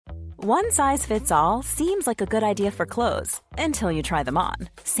One size fits all seems like a good idea for clothes until you try them on.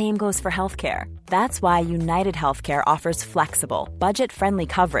 Same goes for healthcare. That's why United Healthcare offers flexible, budget-friendly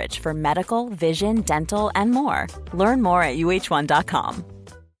coverage for medical, vision, dental, and more. Learn more at uh1.com.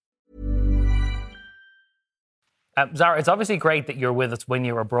 Zara, it's obviously great that you're with us when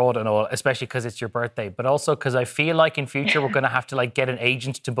you're abroad and all, especially because it's your birthday, but also because I feel like in future we're going to have to get an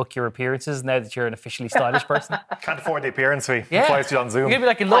agent to book your appearances now that you're an officially stylish person. Can't afford the appearance fee. Yeah. Flies you on Zoom. You're going to be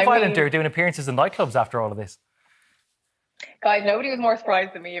like a Love Islander doing appearances in nightclubs after all of this. Guys, nobody was more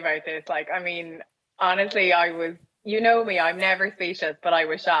surprised than me about this. Honestly, I was, you know me, I'm never speechless, but I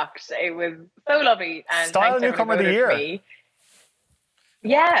was shocked. It was so lovely. And Style newcomer of the year.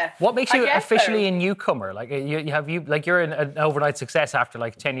 Yeah. What makes you officially a newcomer? You're an overnight success after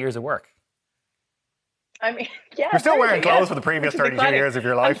 10 years of work. I mean, yeah. You're still wearing clothes for the previous 32 years of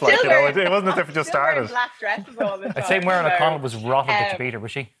your life. It wasn't as if it just started. Black dresses all the time. I'd say Mary O'Connell was rotten to Peter,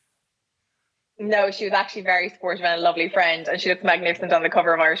 was she? No, she was actually very supportive and a lovely friend, and she looked magnificent on the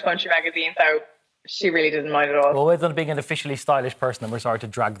cover of Irish Country magazine, so she really didn't mind at all. Well, well done being an officially stylish person, and we're sorry to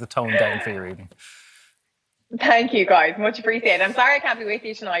drag the tone down for your evening. Thank you, guys. Much appreciated. I'm sorry I can't be with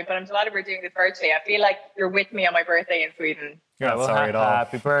you tonight, but I'm delighted we're doing this virtually. I feel like you're with me on my birthday in Sweden. You're not sorry at all.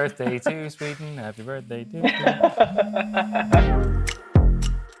 Happy birthday to Sweden. Happy birthday to Sweden.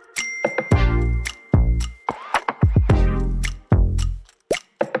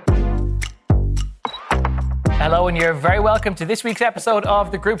 Hello, and you're very welcome to this week's episode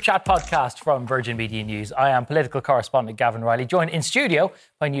of the Group Chat podcast from Virgin Media News. I am political correspondent Gavin Riley, joined in studio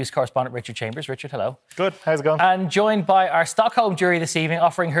by news correspondent Richard Chambers. Richard, hello. Good. How's it going? And joined by our Stockholm jury this evening,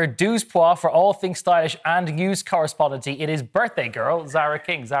 offering her douze pois for all things stylish and news correspondency. It is birthday girl, Zara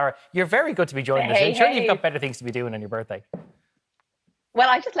King. Zara, you're very good to be joining us. Surely you've got better things to be doing on your birthday. Well,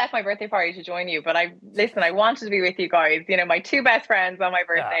 I just left my birthday party to join you, but I wanted to be with you guys. You know, my two best friends on my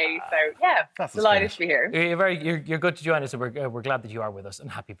birthday. So, yeah, delighted to be here. You're good to join us, and we're glad that you are with us, and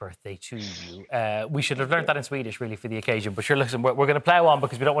happy birthday to you. We should have learned that in Swedish, really, for the occasion. But sure, listen, we're going to plough on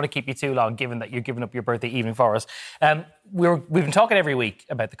because we don't want to keep you too long, given that you're giving up your birthday evening for us. We've been talking every week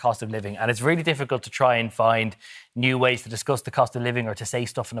about the cost of living, and it's really difficult to try and find new ways to discuss the cost of living or to say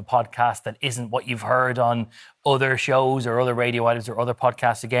stuff in a podcast that isn't what you've heard on other shows or other radio items or other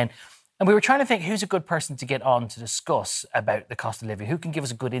podcasts again. And we were trying to think who's a good person to get on to discuss about the cost of living, who can give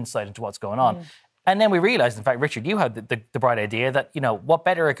us a good insight into what's going on. And then we realised, in fact, Richard, you had the bright idea that, what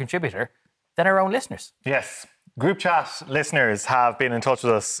better a contributor than our own listeners? Yes. Group chat listeners have been in touch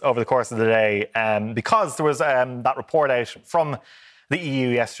with us over the course of the day because there was that report out from the EU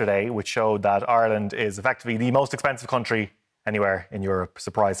yesterday, which showed that Ireland is effectively the most expensive country anywhere in Europe.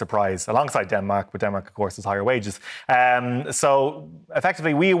 Surprise, surprise. Alongside Denmark, but Denmark, of course, has higher wages. So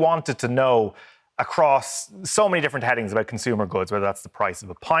effectively, we wanted to know across so many different headings about consumer goods, whether that's the price of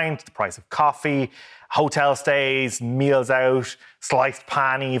a pint, the price of coffee, hotel stays, meals out, sliced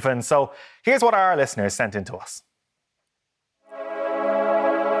pan even. So here's what our listeners sent in to us.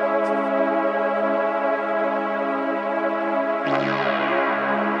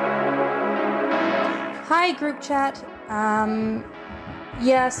 Hi, group chat.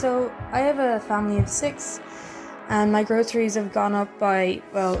 So I have a family of 6 and my groceries have gone up by,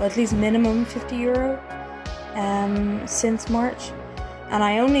 at least minimum €50 since March. And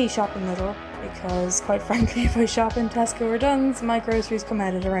I only shop in Lidl because, quite frankly, if I shop in Tesco or Dunnes, my groceries come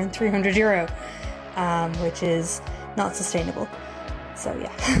out at around €300, which is not sustainable. So,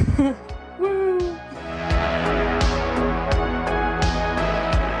 yeah. Woo!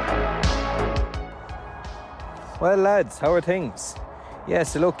 Well, lads, how are things? Yeah,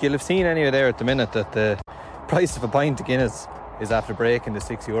 so look, you'll have seen anyway there at the minute that the price of a pint of Guinness is after breaking the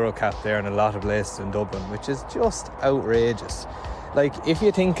 €6 cap there in a lot of places in Dublin, which is just outrageous. Like, if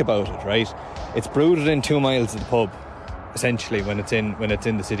you think about it, right, it's brewed within 2 miles of the pub, essentially, when it's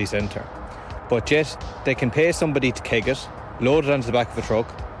in the city centre. But yet, they can pay somebody to keg it, load it onto the back of a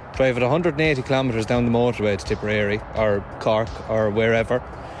truck, drive it 180 kilometres down the motorway to Tipperary or Cork or wherever,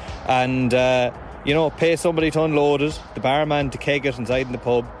 and pay somebody to unload it, the barman to keg it inside in the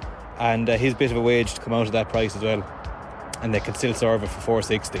pub, and his bit of a wage to come out of that price as well. And they can still serve it for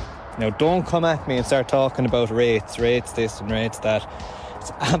 $4.60. Now, don't come at me and start talking about rates this and rates that.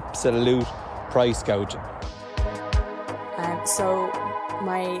 It's absolute price gouging.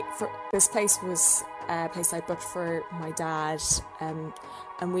 This place was a place I booked for my dad,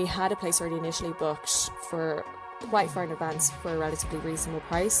 and we had a place already initially booked for quite far in advance for a relatively reasonable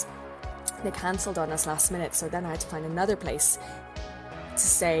price. They cancelled on us last minute, so then I had to find another place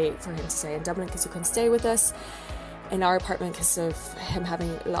for him to stay in Dublin because he couldn't stay with us. in our apartment because of him having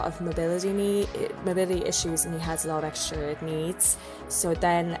a lot of mobility issues, and he has a lot of extra needs. So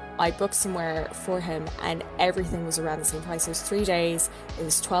then I booked somewhere for him, and everything was around the same price. It was 3 days. It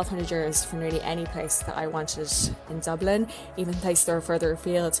was €1,200 for nearly any place that I wanted in Dublin, even places that were further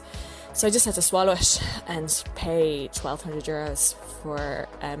afield. So I just had to swallow it and pay €1,200 for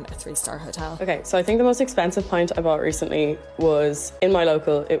a 3-star hotel. Okay, so I think the most expensive pint I bought recently was in my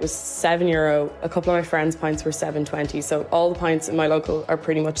local. It was €7. A couple of my friends' pints were €7.20. So all the pints in my local are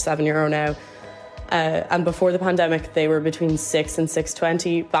pretty much €7 now. And before the pandemic, they were between €6 and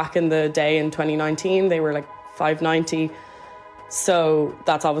 €6.20. Back in the day in 2019, they were like €5.90. So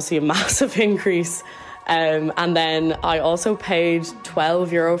that's obviously a massive increase. And then I also paid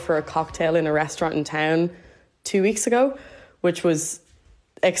 €12 for a cocktail in a restaurant in town 2 weeks ago, which was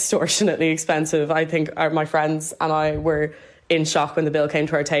extortionately expensive. I think my friends and I were in shock when the bill came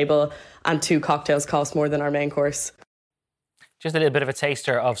to our table, and 2 cocktails cost more than our main course. Just a little bit of a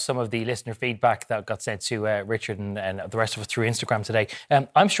taster of some of the listener feedback that got sent to Richard and the rest of us through Instagram today.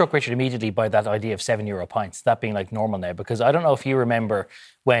 I'm struck, Richard, immediately by that idea of €7 pints, that being like normal now, because I don't know if you remember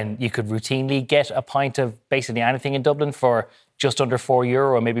when you could routinely get a pint of basically anything in Dublin for just under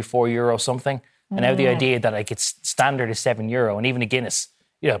 €4 or maybe €4 something. And now the idea that like it's standard is €7, and even a Guinness,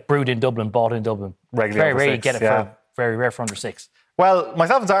 brewed in Dublin, bought in Dublin, very rare you get it for very rare for under £6. Well,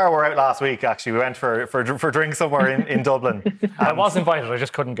 myself and Zara were out last week, actually. We went for drinks somewhere in Dublin. I was invited, I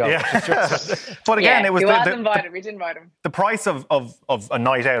just couldn't go. Yeah. But again, it was... He was invited, we didn't invite him. The price of a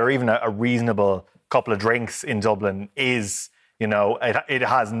night out, or even a reasonable couple of drinks in Dublin is, it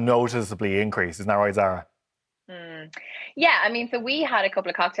has noticeably increased. Isn't that right, Zara? Yeah, I mean, so we had a couple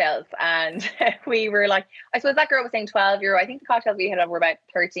of cocktails, and we were like, I suppose that girl was saying €12. I think the cocktails we had were about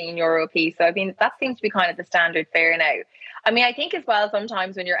 €13 a piece. So, I mean, that seems to be kind of the standard fare now. I mean, I think as well,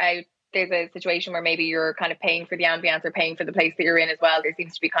 sometimes when you're out, there's a situation where maybe you're kind of paying for the ambience or paying for the place that you're in as well. There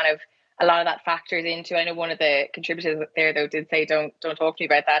seems to be kind of a lot of that factors into. I know one of the contributors there, though, did say, don't talk to me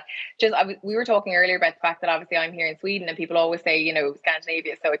about that. We were talking earlier about the fact that obviously I'm here in Sweden, and people always say,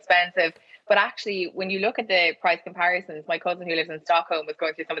 Scandinavia is so expensive. But actually, when you look at the price comparisons, my cousin who lives in Stockholm was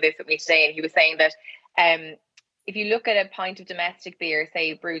going through some of this with me today, and he was saying that if you look at a pint of domestic beer,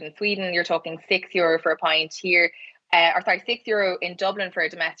 say brewed in Sweden, you're talking €6 for a pint here. €6 in Dublin for a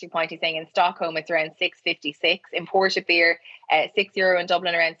domestic pint. He's saying in Stockholm it's around €6.56. Imported beer, €6 in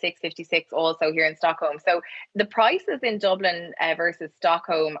Dublin, around €6.56 also here in Stockholm. So the prices in Dublin versus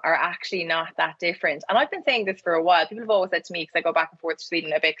Stockholm are actually not that different. And I've been saying this for a while. People have always said to me, because I go back and forth to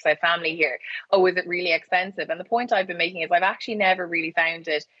Sweden a bit because I have family here, oh, is it really expensive? And the point I've been making is I've actually never really found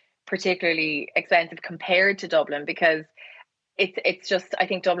it particularly expensive compared to Dublin, because it's just, I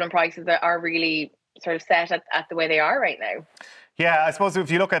think Dublin prices are really sort of set at the way they are right now. Yeah, I suppose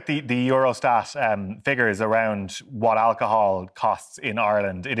if you look at the Eurostat figures around what alcohol costs in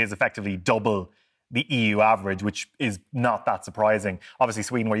Ireland, it is effectively double the EU average, which is not that surprising. Obviously,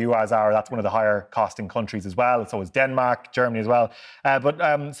 Sweden, where you are, Zara, that's one of the higher costing countries as well. So is Denmark, Germany as well. But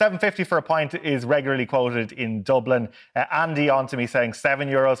 €7.50 for a pint is regularly quoted in Dublin. Andy on to me saying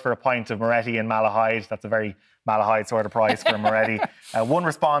 €7 for a pint of Moretti in Malahide. That's a very Malahide sort of price for Moretti. One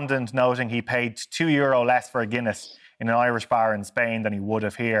respondent noting he paid €2 less for a Guinness in an Irish bar in Spain than he would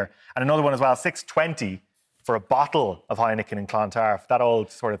have here. And another one as well, €6.20 for a bottle of Heineken in Clontarf. That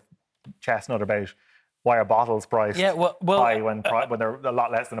old sort of chestnut about why are bottles priced high when they're a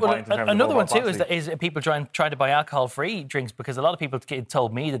lot less than a pint in terms another of one too capacity. is people trying to buy alcohol-free drinks, because a lot of people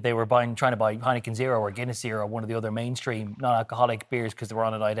told me that they were trying to buy Heineken Zero or Guinness Zero or one of the other mainstream non-alcoholic beers because they were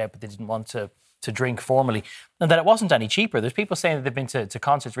on a night out but they didn't want to drink formally, and that it wasn't any cheaper. There's people saying that they've been to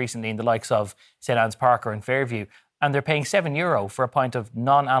concerts recently in the likes of St Anne's Park or in Fairview, and they're paying €7 for a pint of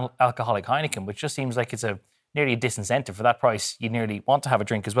non-alcoholic Heineken, which just seems like it's nearly a disincentive. For that price, you nearly want to have a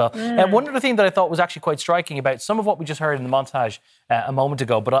drink as well. And one other thing that I thought was actually quite striking about some of what we just heard in the montage a moment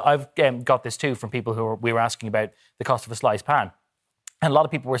ago, but I've got this too from people we were asking about the cost of a sliced pan. And a lot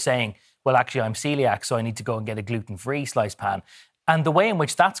of people were saying, well, actually, I'm celiac, so I need to go and get a gluten-free sliced pan. And the way in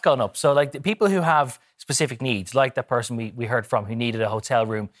which that's gone up. So like the people who have specific needs, like that person we heard from who needed a hotel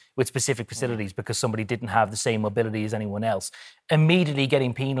room with specific facilities because somebody didn't have the same mobility as anyone else, immediately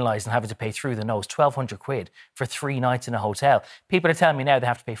getting penalised and having to pay through the nose, £1,200 for 3 nights in a hotel. People are telling me now they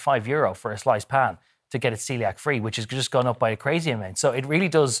have to pay €5 for a sliced pan to get it celiac free, which has just gone up by a crazy amount. So it really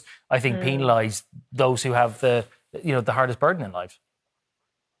does, I think, penalise those who have the hardest burden in life.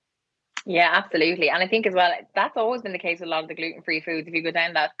 Yeah, absolutely. And I think as well, that's always been the case with a lot of the gluten-free foods. If you go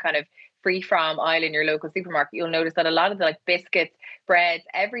down that kind of free-from aisle in your local supermarket, you'll notice that a lot of the biscuits, breads,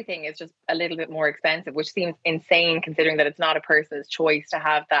 everything is just a little bit more expensive, which seems insane considering that it's not a person's choice to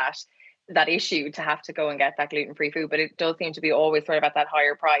have that that issue to have to go and get that gluten-free food, but it does seem to be always sort of at that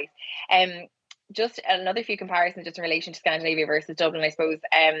higher price. Just another few comparisons just in relation to Scandinavia versus Dublin, I suppose.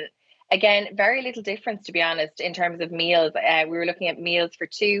 Again, very little difference, to be honest, in terms of meals. We were looking at meals for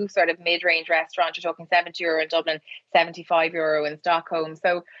two sort of mid-range restaurants. You're talking €70 in Dublin, €75 in Stockholm.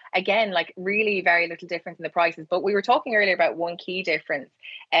 So again, like really very little difference in the prices. But we were talking earlier about one key difference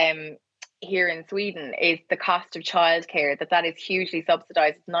here in Sweden is the cost of childcare, that is hugely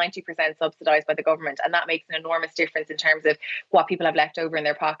subsidised. It's 90% subsidised by the government. And that makes an enormous difference in terms of what people have left over in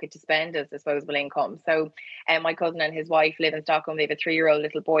their pocket to spend as disposable income. So my cousin and his wife live in Stockholm. They have a 3-year-old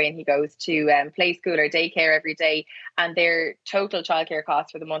little boy and he goes to play school or daycare every day. And their total childcare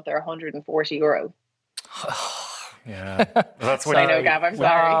costs for the month are €140. Yeah, that's what I know, Gav. I'm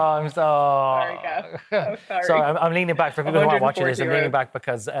sorry. I'm sorry. Sorry, Gav. Sorry. So I'm leaning back for people who aren't watching this. I'm €140. leaning back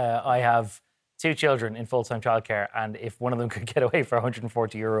because I have 2 children in full-time childcare, and if one of them could get away for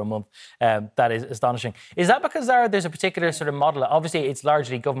 €140 a month, that is astonishing. Is that because there's a particular sort of model? Obviously, it's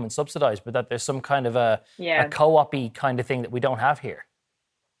largely government subsidised, but that there's some kind of a co-op-y kind of thing that we don't have here.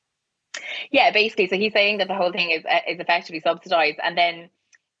 Yeah, basically. So he's saying that the whole thing is effectively subsidised, and then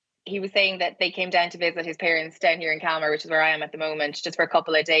he was saying that they came down to visit his parents down here in Calmar, which is where I am at the moment, just for a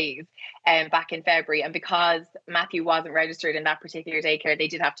couple of days back in February. And because Matthew wasn't registered in that particular daycare, they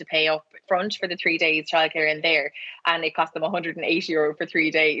did have to pay up front for the 3 days childcare in there. And it cost them €180 for 3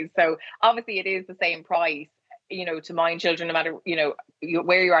 days. So obviously it is the same price, to mind children, no matter,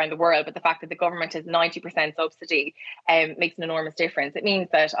 where you are in the world. But the fact that the government has 90% subsidy makes an enormous difference. It means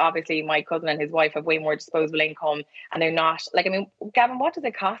that obviously my cousin and his wife have way more disposable income, and they're not Gavin, what does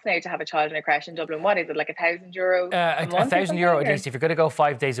it cost now to have a child in a creche in Dublin? What is it, like €1,000 a month? €1,000 at least. If you're going to go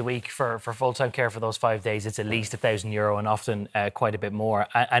 5 days a week for full-time care for those 5 days, it's at least €1,000 and often quite a bit more.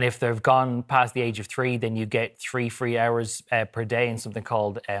 And if they've gone past the age of 3, then you get 3 free hours per day in something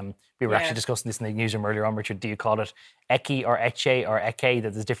called we were actually discussing this in the newsroom earlier on, Richard. Do you call it ECI or ECHE or ECHE?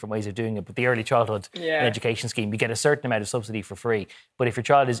 That there's different ways of doing it. But the early childhood education scheme, you get a certain amount of subsidy for free. But if your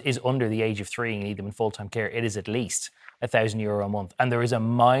child is under the age of 3 and you need them in full-time care, it is at least €1,000 a month. And there is a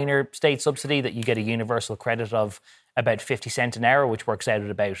minor state subsidy that you get a universal credit of about 50 cents an hour, which works out at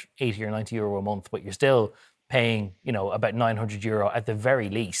about €80 or €90 a month. But you're still paying, about €900 at the very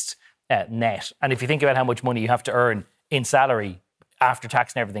least net. And if you think about how much money you have to earn in salary after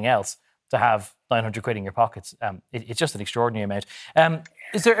tax and everything else to have £900 in your pockets, it's just an extraordinary amount.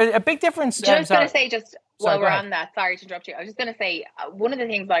 Is there a big difference? Just going to say, while we're on that, sorry to interrupt you, I was just going to say, one of the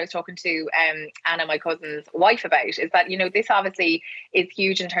things that I was talking to Anna, my cousin's wife, about is that, this obviously is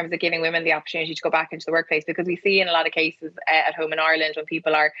huge in terms of giving women the opportunity to go back into the workplace, because we see in a lot of cases at home in Ireland when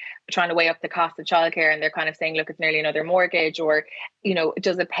people are trying to weigh up the cost of childcare and they're kind of saying, look, it's nearly another mortgage, or,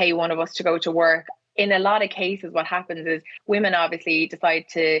 does it pay one of us to go to work? In a lot of cases, what happens is women obviously decide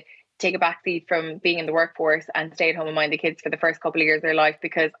to take a backseat from being in the workforce and stay at home and mind the kids for the first couple of years of their life,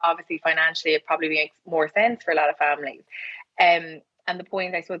 because obviously financially it probably makes more sense for a lot of families. And the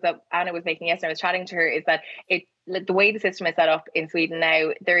point I suppose that Anna was making yesterday, I was chatting to her, is that the way the system is set up in Sweden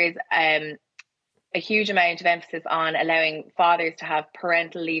now, there is a huge amount of emphasis on allowing fathers to have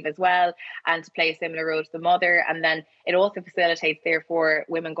parental leave as well and to play a similar role to the mother. And then it also facilitates, therefore,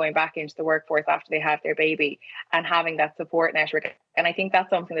 women going back into the workforce after they have their baby and having that support network. And I think that's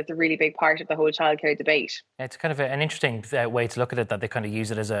something that's a really big part of the whole childcare debate. It's kind of an interesting way to look at it, that they kind of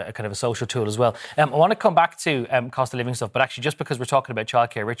use it as a kind of a social tool as well. I want to come back to cost of living stuff, but actually just because we're talking about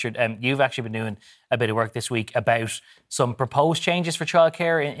childcare, Richard, you've actually been doing a bit of work this week about some proposed changes for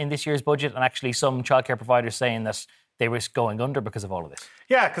childcare in this year's budget, and actually some childcare providers saying that they risk going under because of all of this.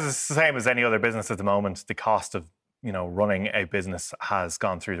 Yeah, because it's the same as any other business at the moment. The cost of running a business has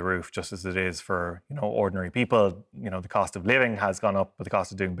gone through the roof, just as it is for, ordinary people. The cost of living has gone up, but the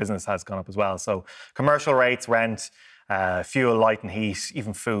cost of doing business has gone up as well. So commercial rates, rent, fuel, light and heat,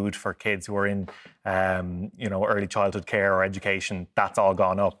 even food for kids who are in, early childhood care or education, that's all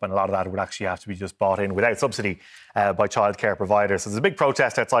gone up. And a lot of that would actually have to be just bought in without subsidy by childcare providers. So there's a big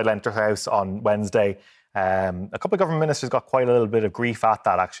protest outside Leinster House on Wednesday. A couple of government ministers got quite a little bit of grief at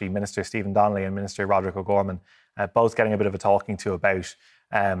that, actually. Minister Stephen Donnelly and Minister Roderick O'Gorman, both getting a bit of a talking to about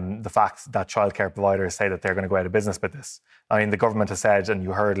the fact that childcare providers say that they're going to go out of business with this. I mean, the government has said, and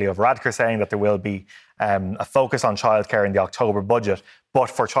you heard Leo Varadkar saying that there will be a focus on childcare in the October budget, but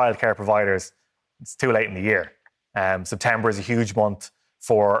for childcare providers, it's too late in the year. September is a huge month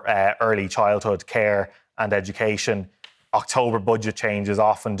for early childhood care and education. October budget changes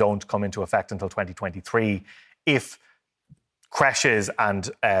often don't come into effect until 2023. If creches and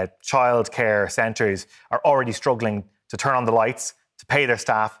childcare centres are already struggling to turn on the lights, to pay their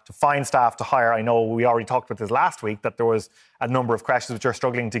staff, to find staff to hire. I know we already talked about this last week, that there was a number of creches which are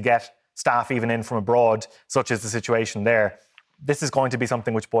struggling to get staff even in from abroad, such is the situation there. This is going to be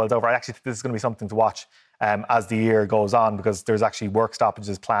something which boils over. I actually think this is going to be something to watch as the year goes on, because there's actually work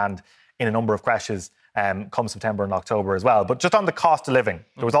stoppages planned in a number of creches come September and October as well. But just on the cost of living,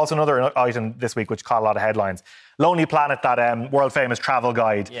 there was also another item this week which caught a lot of headlines. Lonely Planet, that world-famous travel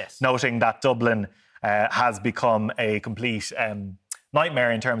guide, noting that Dublin has become a complete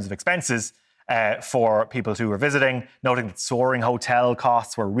nightmare in terms of expenses for people who were visiting, noting that soaring hotel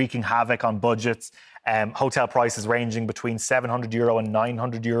costs were wreaking havoc on budgets, hotel prices ranging between €700 and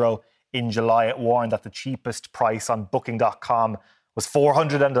 €900 in July. It warned that the cheapest price on booking.com was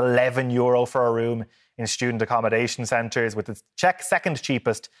 €411 for a room in student accommodation centres, with the second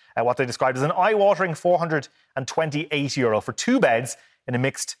cheapest at what they described as an eye-watering €428 for 2 beds in a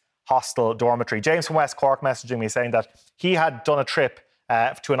mixed hostel dormitory. James from West Cork messaging me saying that he had done a trip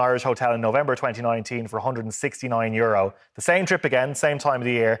to an Irish hotel in November 2019 for €169. The same trip again, same time of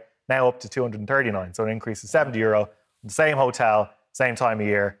the year, now up to €239. So an increase of €70. The same hotel, same time of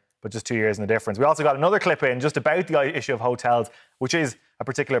year, but just 2 years in the difference. We also got another clip in just about the issue of hotels, which is a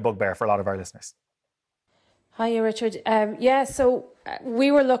particular bugbear for a lot of our listeners. Hiya, Richard. So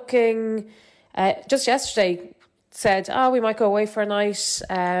we were looking just yesterday, said, we might go away for a night.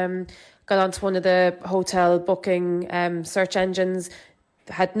 Got onto one of the hotel booking search engines.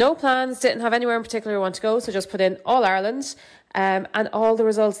 Had no plans, didn't have anywhere in particular we want to go, so just put in all Ireland. And all the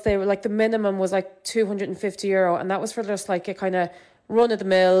results, they were like, the minimum was like €250, and that was for just like a kind of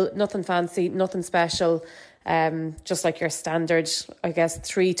run-of-the-mill, nothing fancy, nothing special, just like your standard, I guess,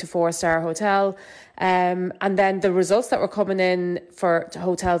 3 to 4 star hotel. And then the results that were coming in for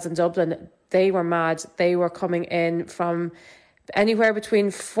hotels in Dublin, they were mad. They were coming in from anywhere between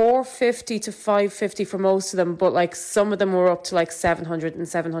 €450 to €550 for most of them, but like some of them were up to like €700 and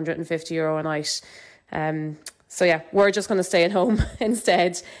 €750 a night. So yeah, we're just going to stay at home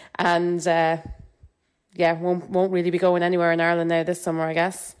instead, and won't really be going anywhere in Ireland now this summer, I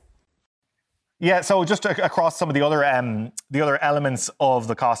guess. Yeah, so just across some of the other elements of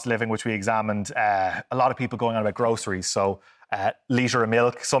the cost of living which we examined, a lot of people going on about groceries. So litre of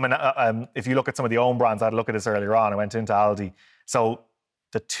milk. If you look at some of the own brands, I had a look at this earlier on. I went into Aldi. So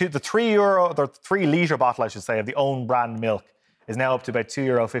the €3 litre bottle, I should say, of the own brand milk is now up to about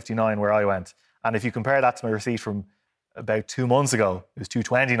 €2.59 where I went. And if you compare that to my receipt from about 2 months ago, it was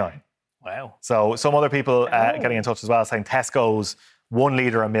 €2.29. Wow. So some other people getting in touch as well, saying Tesco's 1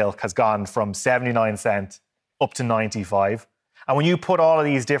 litre of milk has gone from 79 cents up to 95. And when you put all of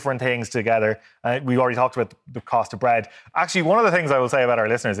these different things together, we already talked about the cost of bread. Actually, one of the things I will say about our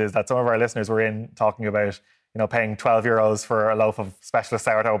listeners is that some of our listeners were talking about, paying €12 for a loaf of specialist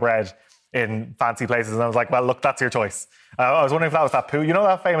sourdough bread in fancy places. And I was like, well, look, that's your choice. I was wondering if that was that poo. You know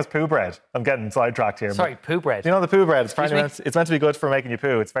that famous poo bread? I'm getting sidetracked here. Sorry, poo bread. You know the poo bread? It's meant to be good for making you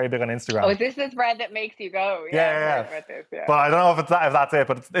poo. It's very big on Instagram. Oh, is this bread that makes you go? Yeah. But I don't know if that's it.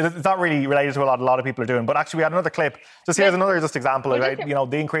 But it's not really related to what a lot of people are doing. But actually, we had another clip. Here's another example, right?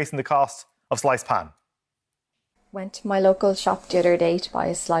 The increase in the cost of sliced pan. Went to my local shop the other day to buy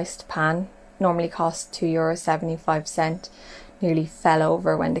a sliced pan. Normally costs €2.75. Nearly fell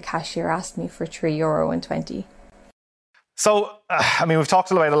over when the cashier asked me for €3.20. So, we've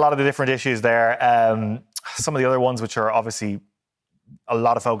talked about a lot of the different issues there. Some of the other ones, which are obviously a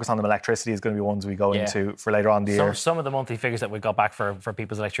lot of focus on them, electricity is going to be ones we go into for later on in the year. Some of the monthly figures that we got back for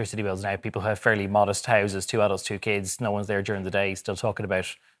people's electricity bills now, people have fairly modest houses, 2 adults, 2 kids, no one's there during the day, still talking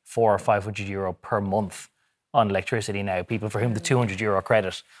about €400 or €500 per month on electricity now. People for whom the €200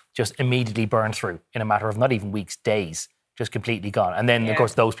 credit just immediately burned through in a matter of not even weeks, days. Just completely gone. And then, of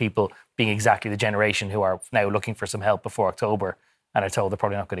course, those people being exactly the generation who are now looking for some help before October and are told they're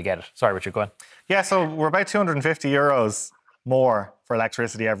probably not going to get it. Sorry, Richard, go on. Yeah, so we're about €250 more for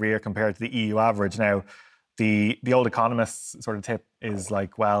electricity every year compared to the EU average. Now, the old economists sort of tip is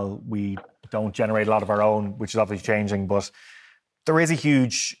like, well, we don't generate a lot of our own, which is obviously changing. But there is a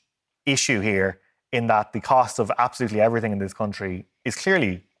huge issue here in that the cost of absolutely everything in this country is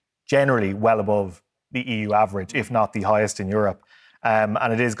clearly generally well above the EU average, if not the highest in Europe. And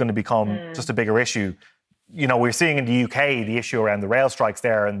it is going to become just a bigger issue. We're seeing in the UK the issue around the rail strikes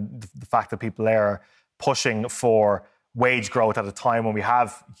there and the fact that people there are pushing for wage growth at a time when we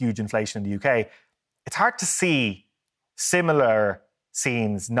have huge inflation in the UK. It's hard to see similar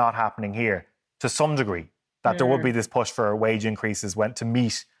scenes not happening here to some degree, that there would be this push for wage increases to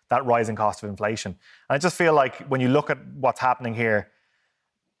meet that rising cost of inflation. And I just feel like when you look at what's happening here,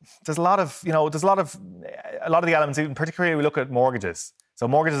 there's a lot of the elements, particularly we look at mortgages. So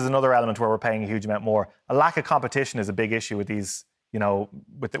mortgages is another element where we're paying a huge amount more. A lack of competition is a big issue with these,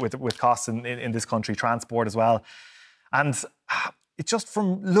 with costs in this country, transport as well. And it's just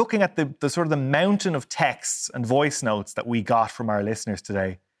from looking at the sort of the mountain of texts and voice notes that we got from our listeners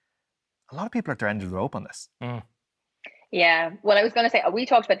today, a lot of people are at their end of the rope on this. Yeah, well, I was going to say, we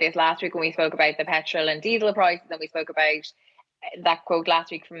talked about this last week when we spoke about the petrol and diesel prices, and we spoke about that quote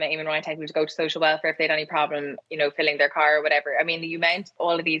last week from Eamon Ryan telling people to go to social welfare if they had any problem, filling their car or whatever. I mean, you meant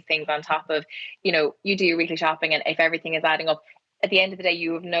all of these things on top of, you do your weekly shopping, and if everything is adding up, at the end of the day,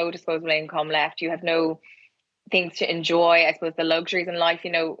 you have no disposable income left. You have no things to enjoy, I suppose, the luxuries in life.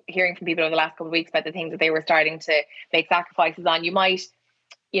 Hearing from people over the last couple of weeks about the things that they were starting to make sacrifices on, you might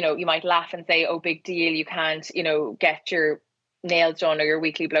laugh and say, oh, big deal, you can't, get your nails done or your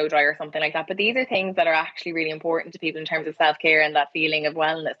weekly blow dry or something like that. But these are things that are actually really important to people in terms of self-care and that feeling of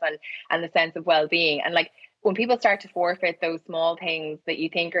wellness and the sense of well-being. And when people start to forfeit those small things that you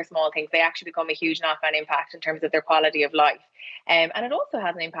think are small things, they actually become a huge knock-on impact in terms of their quality of life. And it also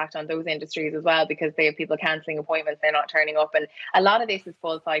has an impact on those industries as well, because they have people cancelling appointments, they're not turning up. And a lot of this is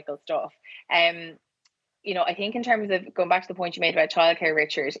full cycle stuff. I think in terms of going back to the point you made about childcare,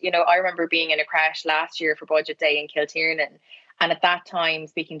 Richard, I remember being in a crash last year for Budget Day in Kiltiernan. And at that time,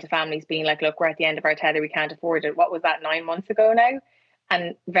 speaking to families being like, look, we're at the end of our tether, we can't afford it. What was that, 9 months ago now?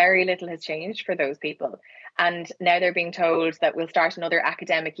 And very little has changed for those people. And now they're being told that we'll start another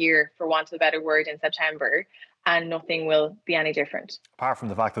academic year, for want of a better word, in September, and nothing will be any different. Apart from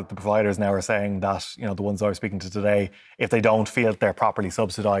the fact that the providers now are saying that, the ones I was speaking to today, if they don't feel that they're properly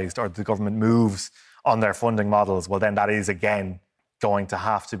subsidised or the government moves on their funding models, well, then that is again going to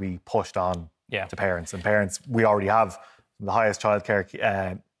have to be pushed on to parents. And parents, we already have the highest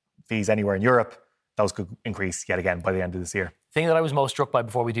childcare fees anywhere in Europe. Those could increase yet again by the end of this year. The thing that I was most struck by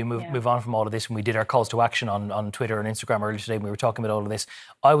before we do move on from all of this, when we did our calls to action on Twitter and Instagram earlier today, when we were talking about all of this,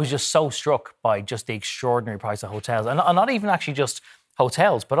 I was just so struck by just the extraordinary price of hotels. And not even actually just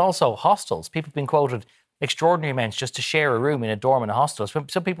hotels, but also hostels. People have been quoted extraordinary amounts just to share a room in a dorm in a hostel. Some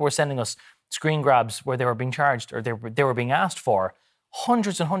people were sending us screen grabs where they were being charged, or they were being asked for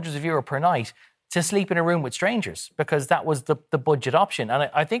hundreds and hundreds of euro per night to sleep in a room with strangers, because that was the budget option. And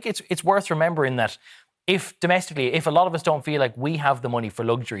I think it's worth remembering that if domestically, if a lot of us don't feel like we have the money for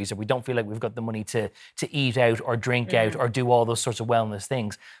luxuries, or we don't feel like we've got the money to eat out or drink out or do all those sorts of wellness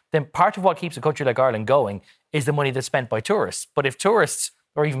things, then part of what keeps a country like Ireland going is the money that's spent by tourists. But if tourists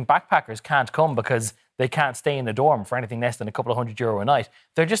or even backpackers can't come because they can't stay in a dorm for anything less than a couple of €100 a night,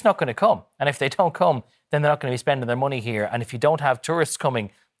 they're just not going to come. And if they don't come, then they're not going to be spending their money here. And if you don't have tourists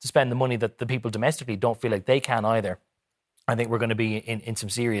coming to spend the money that the people domestically don't feel like they can either, I think we're going to be in some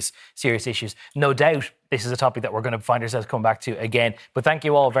serious issues. No doubt this is a topic that we're going to find ourselves coming back to again. But thank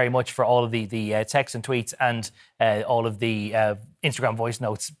you all very much for all of the texts and tweets and all of the Instagram voice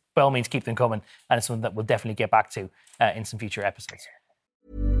notes. By all means, keep them coming. And it's something that we'll definitely get back to in some future episodes.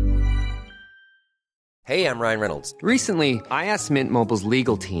 Hey, I'm Ryan Reynolds. Recently, I asked Mint Mobile's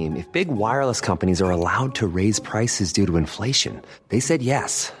legal team if big wireless companies are allowed to raise prices due to inflation. They said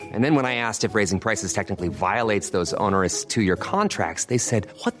yes. And then when I asked if raising prices technically violates those onerous 2-year contracts, they said,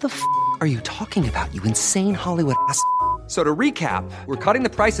 what the f*** are you talking about, you insane Hollywood ass f- So to recap, we're cutting the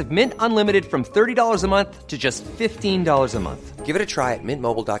price of Mint Unlimited from $30 a month to just $15 a month. Give it a try at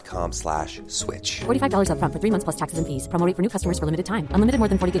mintmobile.com/switch. $45 up front for 3 months plus taxes and fees. Promo rate for new customers for limited time. Unlimited more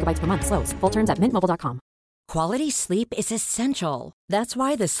than 40 gigabytes per month. Slows full terms at mintmobile.com. Quality sleep is essential. That's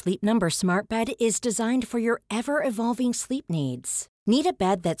why the Sleep Number Smart Bed is designed for your ever-evolving sleep needs. Need a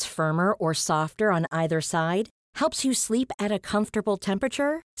bed that's firmer or softer on either side? Helps you sleep at a comfortable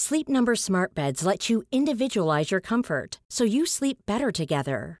temperature? Sleep Number Smart Beds let you individualize your comfort, so you sleep better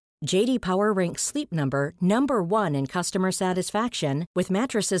together. J.D. Power ranks Sleep Number number 1 in customer satisfaction with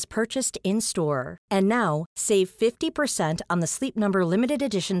mattresses purchased in-store. And now, save 50% on the Sleep Number Limited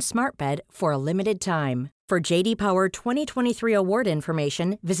Edition Smart Bed for a limited time. For J.D. Power 2023 award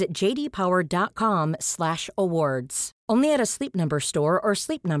information, visit jdpower.com/awards. Only at a Sleep Number store or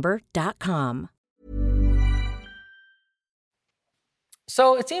sleepnumber.com.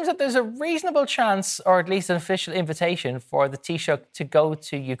 So it seems that there's a reasonable chance, or at least an official invitation, for the Taoiseach to go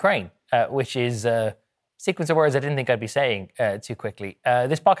to Ukraine, which is a sequence of words I didn't think I'd be saying too quickly.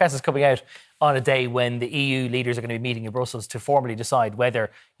 This podcast is coming out on a day when the EU leaders are going to be meeting in Brussels to formally decide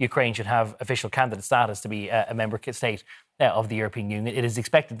whether Ukraine should have official candidate status to be a member state of the European Union. It is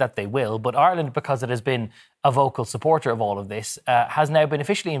expected that they will, but Ireland, because it has been a vocal supporter of all of this, has now been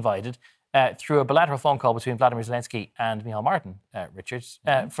officially invited through a bilateral phone call between Vladimir Zelensky and Micheál Martin, Richards,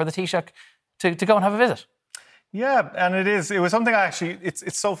 for the Taoiseach to go and have a visit. Yeah, and it was something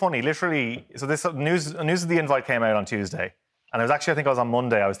it's so funny, literally. So this news of the invite came out on Tuesday. And it was actually, I think it was on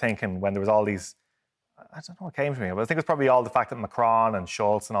Monday, I was thinking, when there was all these, I don't know what came to me, but I think it was probably all the fact that Macron and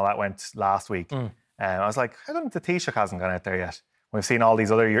Schultz and all that went last week. I was like, I don't think the Taoiseach hasn't gone out there yet. We've seen all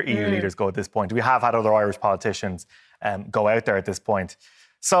these other EU leaders go at this point. We have had other Irish politicians go out there at this point.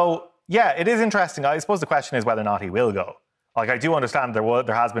 So, yeah, it is interesting. I suppose the question is whether or not he will go. Like, I do understand there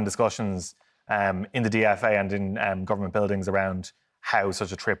has been discussions in the DFA and in government buildings around how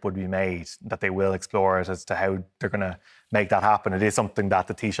such a trip would be made, that they will explore it as to how they're going to make that happen. It is something that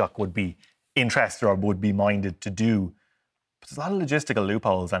the Taoiseach would be interested or would be minded to do. But there's a lot of logistical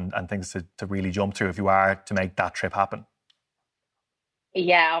loopholes and things to really jump through if you are to make that trip happen.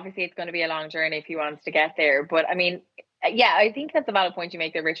 Yeah, obviously it's going to be a long journey if he wants to get there. But I mean, yeah, I think that's a valid point you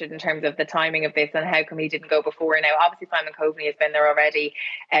make there, Richard, in terms of the timing of this and how come he didn't go before. Now, obviously Simon Coveney has been there already.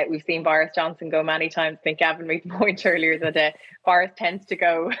 We've seen Boris Johnson go many times. I think Gavin made the point earlier that Boris tends to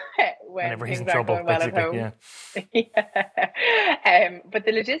go whenever things aren't going well at home. Yeah. But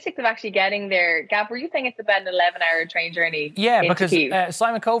the logistics of actually getting there, Gav, were you saying it's about an 11-hour train journey? Yeah, because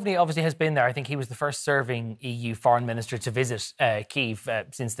Simon Coveney obviously has been there. I think he was the first serving EU foreign minister to visit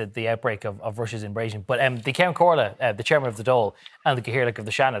Kyiv since the outbreak of Russia's invasion. But the Count Corla, the chairman of the Dáil, and the Cathaoirleach of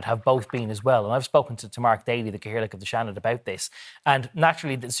the Seanad have both been as well. And I've spoken to Mark Daly, the Cathaoirleach of the Seanad, about this. And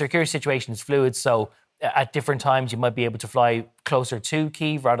naturally, the security situation is fluid, so at different times you might be able to fly closer to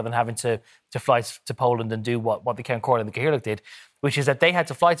Kyiv rather than having to fly to Poland and do what the Count Corla and the Cathaoirleach did, which is that they had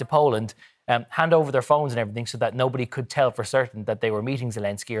to fly to Poland, hand over their phones and everything so that nobody could tell for certain that they were meeting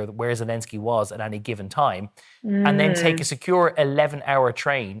Zelensky or where Zelensky was at any given time, and then take a secure 11-hour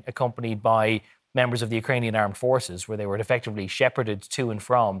train accompanied by members of the Ukrainian armed forces, where they were effectively shepherded to and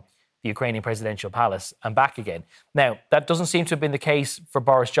from the Ukrainian presidential palace and back again. Now, that doesn't seem to have been the case for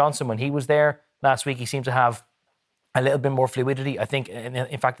Boris Johnson when he was there last week. He seemed to have a little bit more fluidity. I think,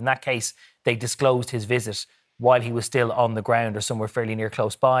 in fact, in that case, they disclosed his visit while he was still on the ground or somewhere fairly near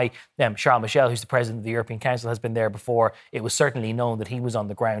close by. Charles Michel, who's the president of the European Council, has been there before. It was certainly known that he was on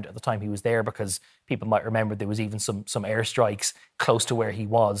the ground at the time he was there, because people might remember there was even some airstrikes close to where he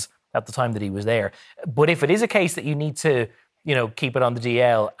was at the time that he was there. But if it is a case that you need to, keep it on the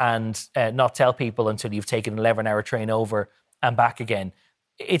DL and not tell people until you've taken an 11-hour train over and back again,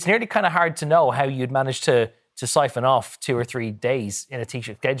 it's nearly kind of hard to know how you'd manage to siphon off 2 or 3 days in a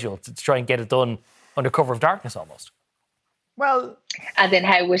Taoiseach schedule to try and get it done under cover of darkness almost. Well, as in,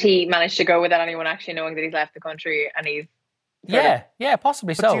 how would he manage to go without anyone actually knowing that he's left the country and he's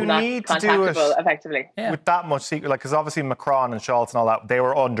possibly but so. You need to do it effectively with that much secret, because obviously Macron and Scholz and all that, they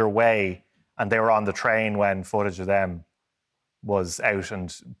were underway and they were on the train when footage of them was out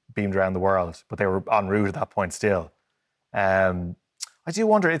and beamed around the world, but they were en route at that point still. I do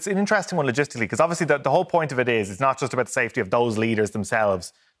wonder, it's an interesting one logistically, because obviously the whole point of it is, it's not just about the safety of those leaders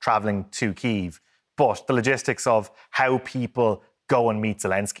themselves travelling to Kyiv, but the logistics of how people go and meet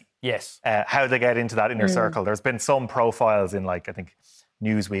Zelensky. Yes. How they get into that inner circle. There's been some profiles in, I think,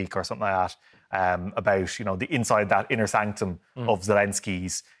 Newsweek or something like that, about, the inside that inner sanctum of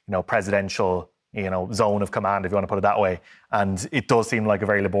Zelensky's, presidential, zone of command, if you want to put it that way. And it does seem like a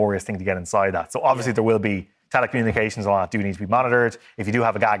very laborious thing to get inside that. So obviously there will be telecommunications and all that do need to be monitored. If you do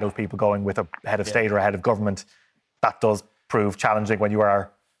have a gaggle of people going with a head of state or a head of government, that does prove challenging when you are,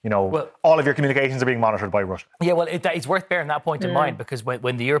 all of your communications are being monitored by Russia. Yeah, well, it's worth bearing that point in mind, because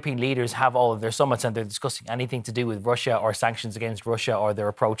when the European leaders have all of their summits and they're discussing anything to do with Russia or sanctions against Russia or their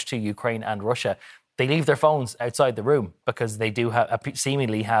approach to Ukraine and Russia, they leave their phones outside the room, because they do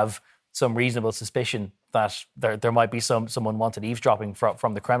seemingly have some reasonable suspicion that there might be some unwanted eavesdropping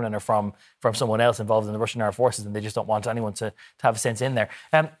from the Kremlin or from someone else involved in the Russian armed forces, and they just don't want anyone to have a sense in there.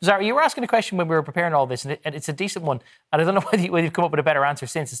 Zara, you were asking a question when we were preparing all this, and it's a decent one, and I don't know whether you've come up with a better answer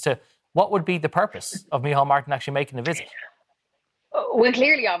since, as to what would be the purpose of Micheál Martin actually making the visit. Well,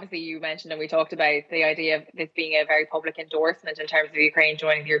 clearly, obviously, you mentioned and we talked about the idea of this being a very public endorsement in terms of Ukraine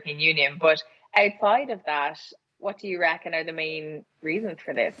joining the European Union. But outside of that, what do you reckon are the main reasons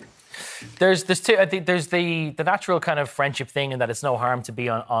for this? There's two. I think there's the natural kind of friendship thing, and that it's no harm to be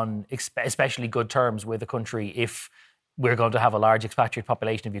on especially good terms with a country if we're going to have a large expatriate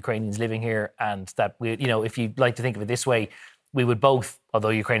population of Ukrainians living here, and that we, if you like to think of it this way, we would both, although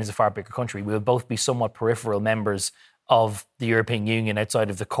Ukraine is a far bigger country, we would both be somewhat peripheral members of the European Union outside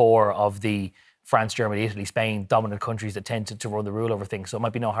of the core of the France, Germany, Italy, Spain, dominant countries that tend to run the rule over things. So it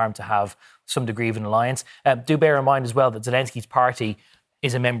might be no harm to have some degree of an alliance. Do bear in mind as well that Zelensky's party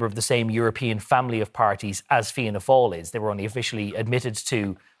is a member of the same European family of parties as Fianna Fáil is. They were only officially admitted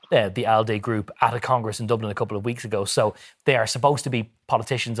to the ALDE group at a congress in Dublin a couple of weeks ago. So they are supposed to be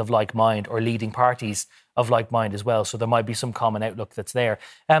politicians of like mind, or leading parties of like mind as well. So there might be some common outlook that's there.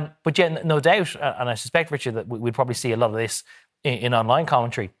 But yeah, no doubt, and I suspect, Richard, that we'd probably see a lot of this in online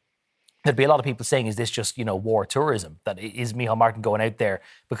commentary. there'd be a lot of people saying, is this just, war tourism? That is Micheál Martin going out there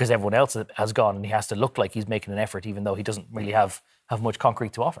because everyone else has gone and he has to look like he's making an effort even though he doesn't really have much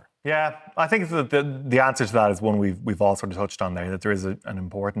concrete to offer? Yeah, I think the answer to that is one we've all sort of touched on there, that there is an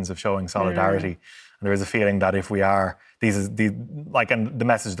importance of showing solidarity. And there is a feeling that if we are, and the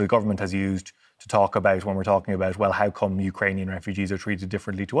message the government has used to talk about when we're talking about, well, how come Ukrainian refugees are treated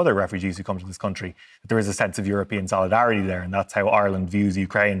differently to other refugees who come to this country? There is a sense of European solidarity there, and that's how Ireland views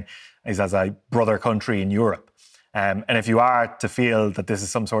Ukraine, is as a brother country in Europe. And if you are to feel that this is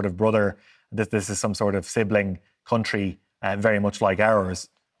some sort of brother, that this is some sort of sibling country, very much like ours,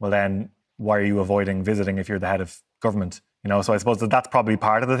 well then, why are you avoiding visiting if you're the head of government? So I suppose that's probably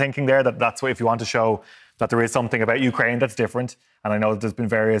part of the thinking there, that's what, if you want to show that there is something about Ukraine that's different, and I know that there's been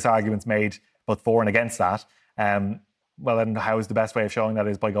various arguments made both for and against that, well then how is the best way of showing that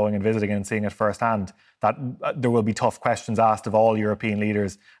is by going and visiting and seeing it firsthand. That there will be tough questions asked of all European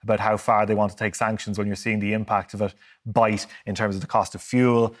leaders about how far they want to take sanctions when you're seeing the impact of it bite in terms of the cost of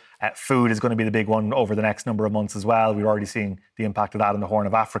fuel. Food is going to be the big one over the next number of months as well. We're already seeing the impact of that in the Horn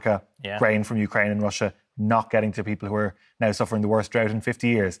of Africa. Yeah. Grain from Ukraine and Russia not getting to people who are now suffering the worst drought in 50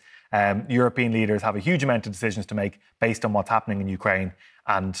 years. European leaders have a huge amount of decisions to make based on what's happening in Ukraine,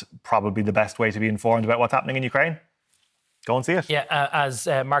 and probably the best way to be informed about what's happening in Ukraine, go and see it. Yeah, as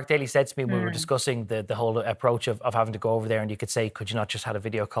Mark Daly said to me when we were discussing the whole approach of having to go over there, and you could say, could you not just had a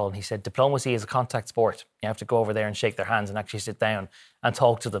video call? And he said, diplomacy is a contact sport. You have to go over there and shake their hands and actually sit down and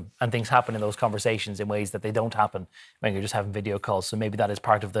talk to them. And things happen in those conversations in ways that they don't happen when you're just having video calls. So maybe that is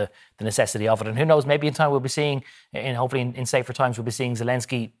part of the necessity of it. And who knows, maybe in time we'll be seeing, hopefully in safer times, we'll be seeing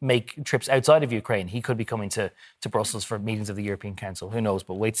Zelensky make trips outside of Ukraine. He could be coming to Brussels for meetings of the European Council. Who knows?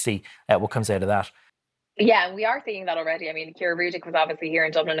 But wait to see what comes out of that. Yeah, and we are seeing that already. I mean, Ciara Rudick was obviously here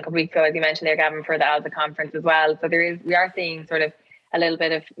in Dublin a couple of weeks ago, as you mentioned there, Gavin, for the ALSA conference as well. So we are seeing sort of a little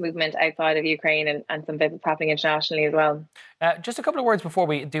bit of movement outside of Ukraine and some visits happening internationally as well. Just a couple of words before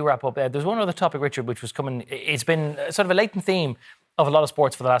we do wrap up. There's one other topic, Richard, which was coming. It's been sort of a latent theme of a lot of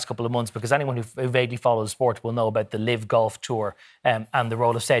sports for the last couple of months, because anyone who vaguely follows sport will know about the Live Golf Tour and the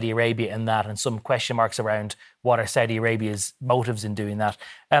role of Saudi Arabia in that, and some question marks around what are Saudi Arabia's motives in doing that.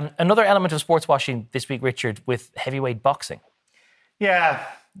 Another element of sports washing this week, Richard, with heavyweight boxing. Yeah,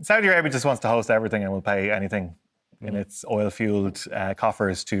 Saudi Arabia just wants to host everything and will pay anything in its oil-fueled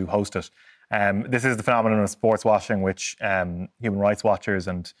coffers to host it. This is the phenomenon of sports washing, which human rights watchers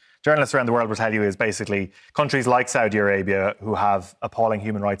and journalists around the world will tell you is basically countries like Saudi Arabia, who have appalling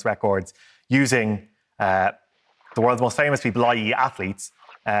human rights records, using the world's most famous people, i.e. athletes,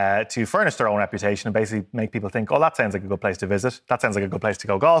 to furnish their own reputation and basically make people think, oh, that sounds like a good place to visit. That sounds like a good place to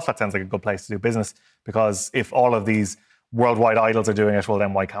go golf. That sounds like a good place to do business. Because if all of these worldwide idols are doing it, well,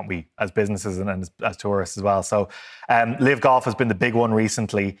 then why can't we as businesses and as tourists as well? So Live Golf has been the big one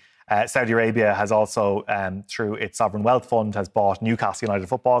recently. Saudi Arabia has also, through its sovereign wealth fund, has bought Newcastle United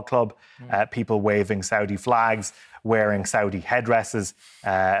Football Club. People waving Saudi flags, wearing Saudi headdresses.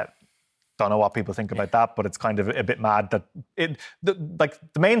 Don't know what people think about that, but it's kind of a bit mad that the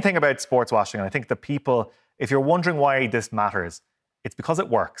main thing about sports washing, and I think the people, if you're wondering why this matters, it's because it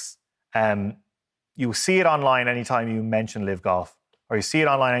works. You see it online anytime you mention Live Golf, or you see it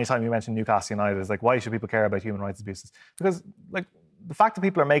online anytime you mention Newcastle United. It's like, why should people care about human rights abuses? Because the fact that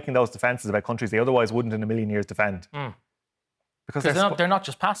people are making those defences about countries they otherwise wouldn't in a million years defend. Because they're not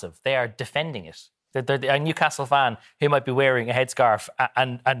just passive, they are defending it. They're a Newcastle fan who might be wearing a headscarf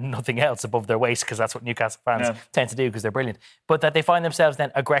and nothing else above their waist, because that's what Newcastle fans tend to do, because they're brilliant. But that they find themselves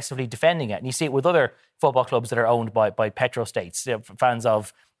then aggressively defending it. And you see it with other football clubs that are owned by petrostates, fans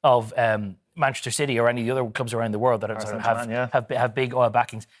of Manchester City or any of the other clubs around the world that have big oil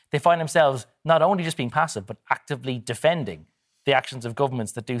backings. They find themselves not only just being passive, but actively defending the actions of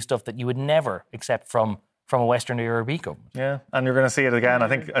governments that do stuff that you would never accept from a Western or European government. Yeah, and you're going to see it again. I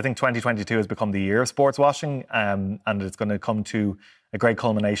think 2022 has become the year of sports washing, and it's going to come to a great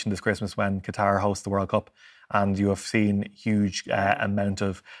culmination this Christmas when Qatar hosts the World Cup. And you have seen huge amount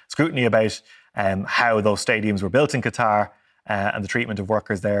of scrutiny about how those stadiums were built in Qatar and the treatment of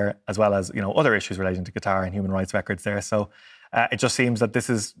workers there, as well as other issues relating to Qatar and human rights records there. So it just seems that this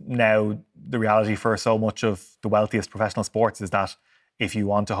is now the reality for so much of the wealthiest professional sports, is that if you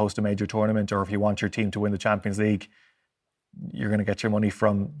want to host a major tournament, or if you want your team to win the Champions League, you're going to get your money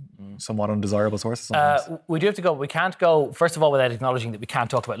from somewhat undesirable sources sometimes. We do have to go. We can't go, first of all, without acknowledging that we can't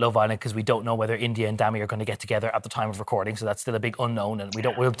talk about Love Island, because we don't know whether India and Dami are going to get together at the time of recording, so that's still a big unknown, and I'm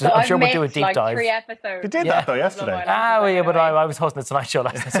sure we'll do a deep dive. 3 episodes. They did that though yesterday. But I was hosting the Tonight Show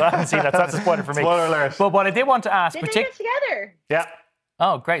last night, so I haven't seen that. So that's a spoiler for me. Spoiler alert. But what I did want to ask... Did they get together? Yeah.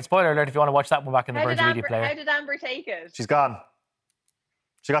 Oh, great. Spoiler alert if you want to watch that one back in the Virgin Media Player. How did Amber take it? She's gone.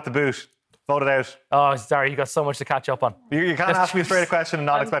 She got the boot. Voted out. Oh, sorry, you got so much to catch up on. You can't ask me a straight question and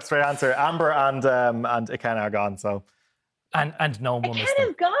not expect a straight answer. Amber and Ikenna are gone, so. And no one is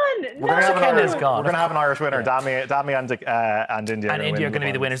gone. We're going to have an Irish winner. Dami and India. And India are going to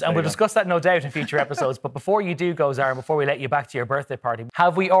be the winners. And we'll discuss that, no doubt, in future episodes. But before you do go, Zara, before we let you back to your birthday party,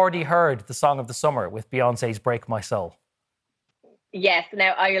 have we already heard the song of the summer with Beyonce's Break My Soul? Yes.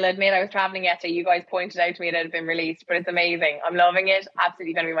 Now, I'll admit I was travelling yesterday. You guys pointed out to me that it had been released, but it's amazing. I'm loving it.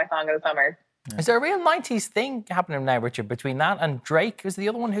 Absolutely going to be my song of the summer. Is there a real 90s thing happening now, Richard, between that and Drake? Is the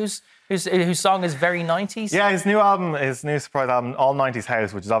other one whose song is very 90s? Yeah, his new surprise album, All 90s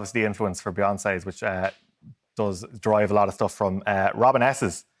House, which is obviously the influence for Beyonce's, which does derive a lot of stuff from Robin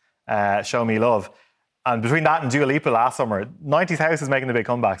S's Show Me Love. And between that and Dua Lipa last summer, 90s House is making a big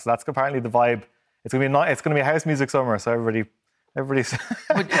comeback. So that's apparently the vibe. It's going to be a house music summer, so everybody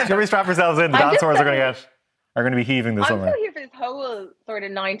strap yourselves in. The dance floors are going to be heaving this summer. I'm still here for this whole sort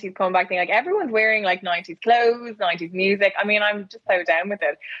of 90s comeback thing. Like, everyone's wearing like 90s clothes, 90s music. I mean, I'm just so down with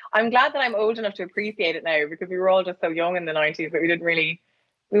it. I'm glad that I'm old enough to appreciate it now, because we were all just so young in the 90s, but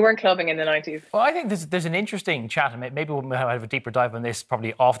we weren't clubbing in the 90s. Well, I think there's an interesting chat, and maybe we'll have a deeper dive on this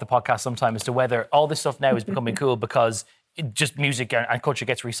probably off the podcast sometime, as to whether all this stuff now is becoming cool because just music and culture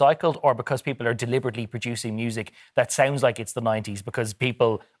gets recycled, or because people are deliberately producing music that sounds like it's the 90s, because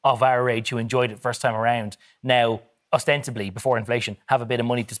people of our age who enjoyed it first time around now, ostensibly, before inflation, have a bit of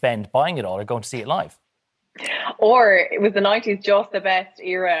money to spend buying it all or going to see it live. Or it was the 90s just the best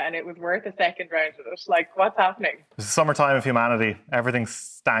era and it was worth a second round of it. Like, what's happening? It's the summertime of humanity. Everything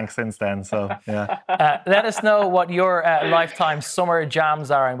stank since then, so yeah. Let us know what your lifetime summer jams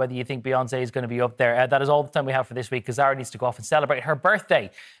are and whether you think Beyonce is going to be up there. That is all the time we have for this week, because Zara needs to go off and celebrate her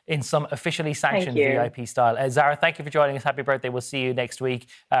birthday in some officially sanctioned VIP style. Zara, thank you for joining us. Happy birthday. We'll see you next week.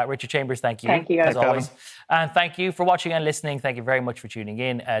 Richard Chambers, thank you. Thank you, guys. As always. And thank you for watching and listening. Thank you very much for tuning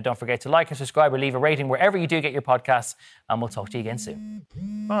in. Don't forget to like and subscribe or leave a rating wherever you do get your podcasts. And we'll talk to you again soon.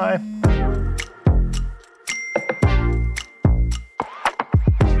 Bye.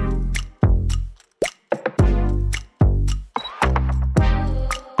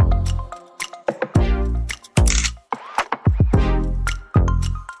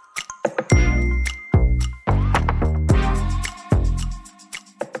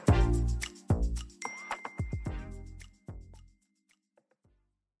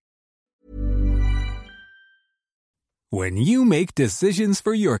 When you make decisions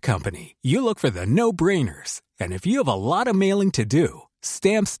for your company, you look for the no-brainers. And if you have a lot of mailing to do,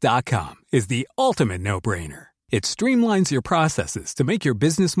 Stamps.com is the ultimate no-brainer. It streamlines your processes to make your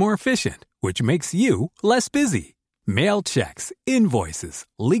business more efficient, which makes you less busy. Mail checks, invoices,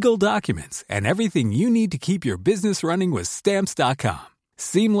 legal documents, and everything you need to keep your business running with Stamps.com.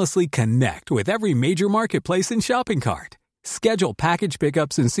 Seamlessly connect with every major marketplace and shopping cart. Schedule package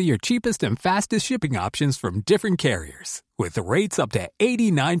pickups and see your cheapest and fastest shipping options from different carriers, with rates up to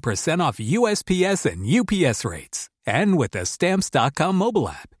 89% off USPS and UPS rates. And with the Stamps.com mobile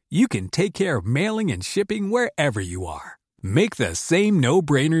app, you can take care of mailing and shipping wherever you are. Make the same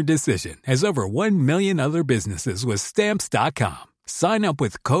no-brainer decision as over 1 million other businesses with Stamps.com. Sign up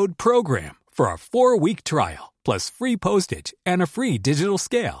with code PROGRAM for a 4-week trial, plus free postage and a free digital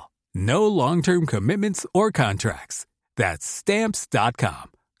scale. No long-term commitments or contracts. That's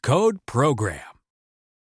Stamps.com. Code PROGRAM.